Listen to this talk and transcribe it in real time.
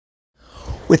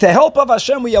With the help of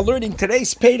Hashem, we are learning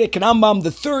today's Perek Rambam,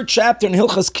 the third chapter in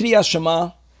Hilchas Kriya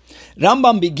Shema.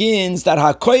 Rambam begins that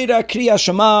HaKoira Kriya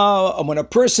Shema, when a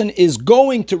person is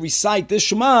going to recite this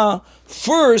Shema,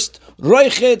 first,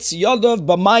 Roichetz Yadav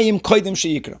B'mayim Koidim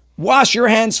Sheikra. Wash your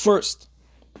hands first.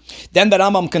 Then the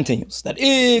Rambam continues that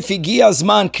if Higia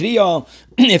Zman Kriya,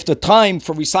 if the time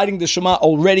for reciting the Shema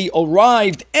already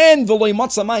arrived, and V'loi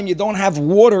Matzamayim, you don't have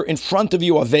water in front of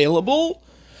you available,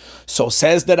 so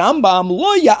says the Rambam,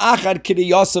 Lo ya'achar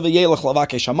kiriyasa v'yelech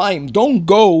lavake shamayim. Don't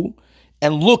go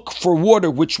and look for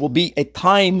water, which will be a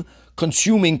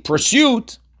time-consuming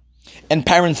pursuit. And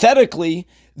parenthetically,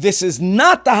 this is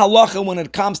not the halacha when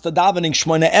it comes to davening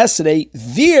Shemona Esrei,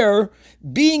 there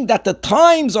being that the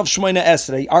times of Shemona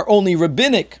Esrei are only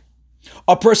rabbinic.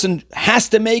 A person has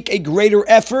to make a greater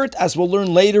effort, as we'll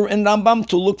learn later in Rambam,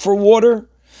 to look for water.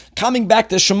 Coming back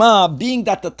to Shema, being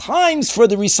that the times for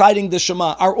the reciting the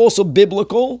Shema are also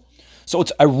biblical, so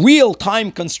it's a real time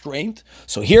constraint.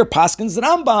 So here, Paskins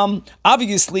Rambam,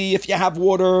 obviously, if you have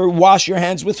water, wash your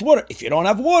hands with water. If you don't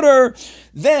have water,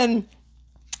 then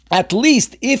at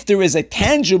least if there is a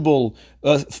tangible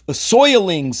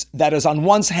soilings that is on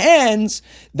one's hands,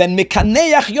 then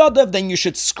mekaneach yodav, then you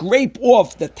should scrape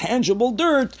off the tangible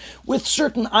dirt with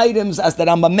certain items, as the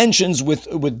Rambam mentions,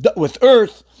 with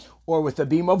earth, or with a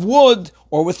beam of wood,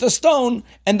 or with a stone,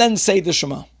 and then say the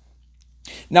Shema.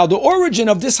 Now, the origin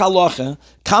of this halacha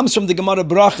comes from the Gemara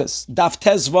Brachas, Daf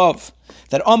Tez Vav,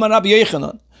 that Amar Rabbi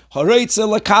Yochanan, Hareitze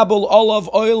lekabel olav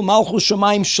oil malchus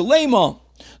shamayim shlema,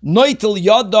 noitel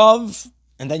yadav,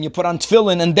 and then you put on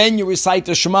tefillin, and then you recite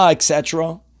the Shema,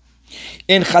 etc.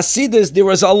 In Chassidus, there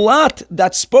is a lot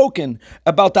that's spoken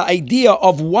about the idea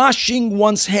of washing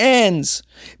one's hands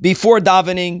before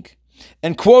davening,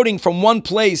 and quoting from one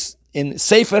place in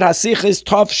Sefer HaSichos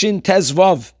Tavshin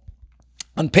Tezvav,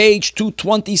 on page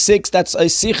 226, that's a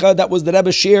Sicha that was the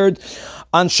Rebbe shared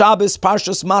on Shabbos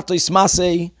Parshas Matos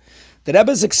Masei. The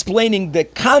Rebbe is explaining the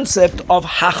concept of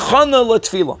Hachana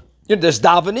L'Tfilah. There's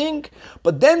davening,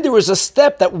 but then there is a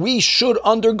step that we should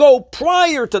undergo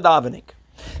prior to davening.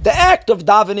 The act of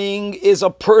davening is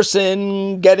a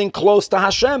person getting close to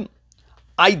Hashem.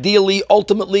 Ideally,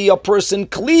 ultimately, a person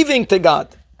cleaving to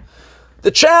God. The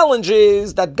challenge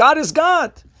is that God is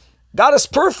God. God is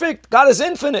perfect. God is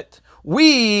infinite.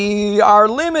 We are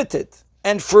limited.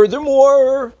 And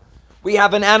furthermore, we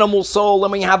have an animal soul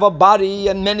and we have a body,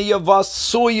 and many of us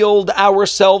soiled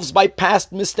ourselves by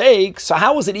past mistakes. So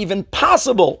how is it even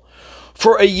possible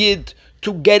for a Yid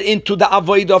to get into the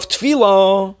avoid of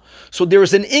tefillah? So there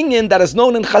is an inyan that is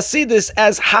known in Chassidus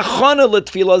as hachana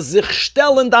l'tefillah, sich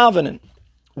stellen davenen.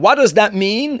 What does that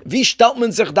mean? Wie stellt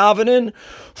man sich davenen?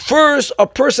 First, a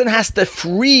person has to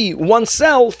free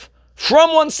oneself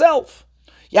from oneself.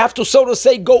 You have to, so to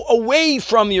say, go away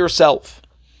from yourself.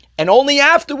 And only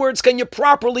afterwards can you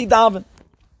properly daven.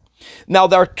 Now,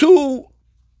 there are two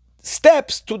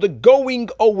steps to the going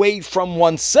away from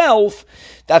oneself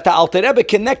that the Alter Rebbe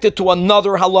connected to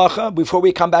another halacha, before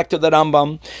we come back to the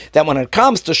Rambam, that when it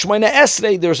comes to Shemona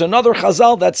Esrei, there's another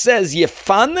chazal that says,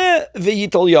 Yefane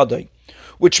v'yital yadai,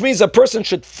 which means a person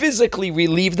should physically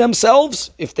relieve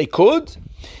themselves, if they could,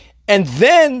 and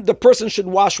then the person should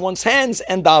wash one's hands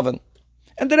and daven.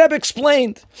 And the Rebbe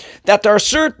explained that there are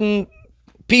certain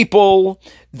people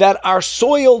that are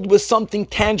soiled with something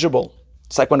tangible.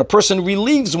 It's like when a person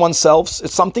relieves oneself,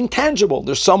 it's something tangible.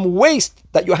 There's some waste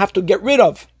that you have to get rid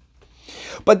of.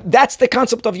 But that's the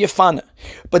concept of yefana.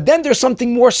 But then there's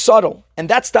something more subtle, and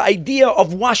that's the idea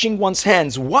of washing one's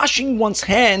hands. Washing one's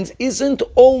hands isn't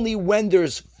only when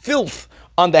there's filth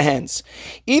on the hands.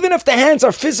 Even if the hands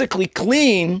are physically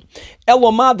clean,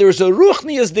 eloma, there's a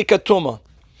ruchnias dikatuma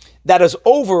that is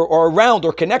over or around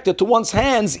or connected to one's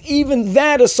hands. Even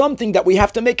that is something that we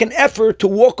have to make an effort to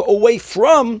walk away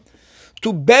from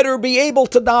to better be able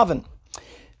to daven.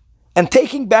 And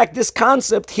taking back this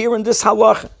concept here in this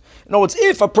halacha, in other words,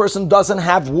 if a person doesn't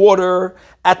have water,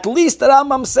 at least the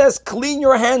Rambam says, clean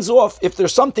your hands off. If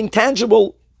there's something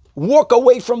tangible, walk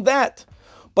away from that.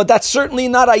 But that's certainly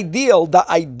not ideal. The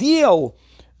ideal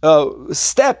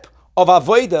step of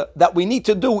avodah that we need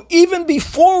to do, even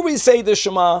before we say the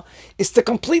Shema, is to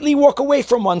completely walk away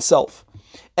from oneself.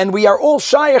 And we are all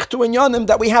shayach to inyanim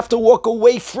that we have to walk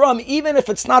away from, even if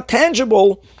it's not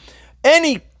tangible.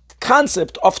 Any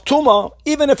concept of tuma,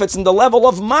 even if it's in the level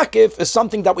of makif, is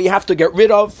something that we have to get rid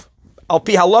of. Al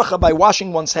pi halacha, by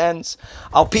washing one's hands.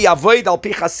 Al pi avoid, al pi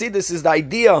chasidus, is the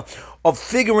idea of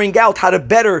figuring out how to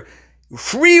better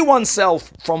free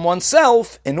oneself from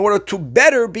oneself in order to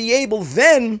better be able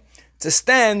then to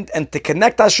stand and to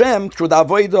connect Hashem through the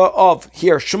avodah of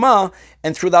here Shema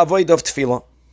and through the avodah of Tefillah.